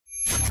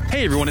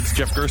Hey everyone, it's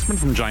Jeff Gerstmann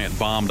from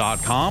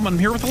GiantBomb.com. I'm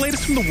here with the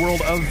latest from the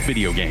world of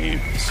video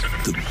games.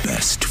 The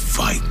best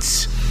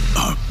fights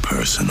are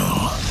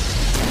personal.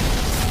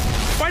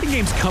 Fighting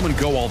games come and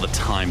go all the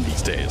time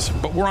these days,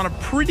 but we're on a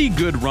pretty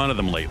good run of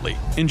them lately.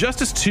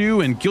 Injustice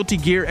 2 and Guilty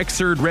Gear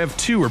Xrd Rev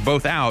 2 are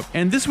both out,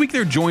 and this week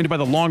they're joined by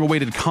the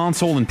long-awaited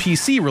console and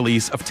PC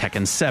release of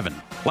Tekken 7.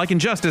 Like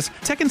Injustice,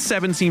 Tekken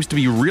 7 seems to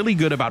be really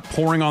good about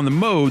pouring on the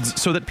modes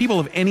so that people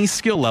of any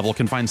skill level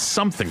can find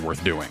something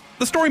worth doing.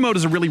 The story mode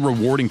is a really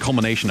rewarding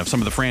culmination of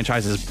some of the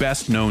franchise's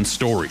best-known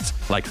stories,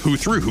 like who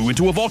threw who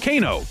into a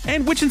volcano,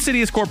 and which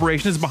insidious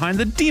corporation is behind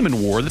the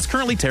demon war that's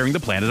currently tearing the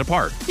planet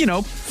apart. You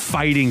know,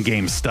 fighting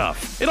game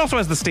stuff. It also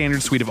has the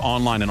standard suite of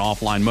online and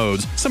offline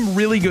modes, some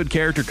really good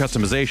character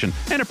customization,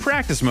 and a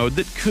practice mode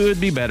that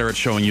could be better at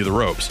showing you the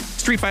ropes.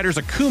 Street Fighter's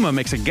Akuma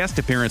makes a guest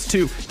appearance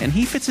too, and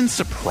he fits in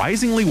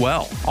surprisingly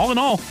well. All in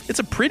all, it's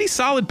a pretty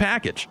solid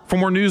package. For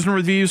more news and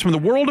reviews from the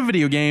world of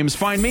video games,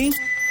 find me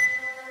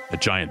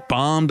at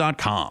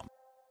GiantBomb.com.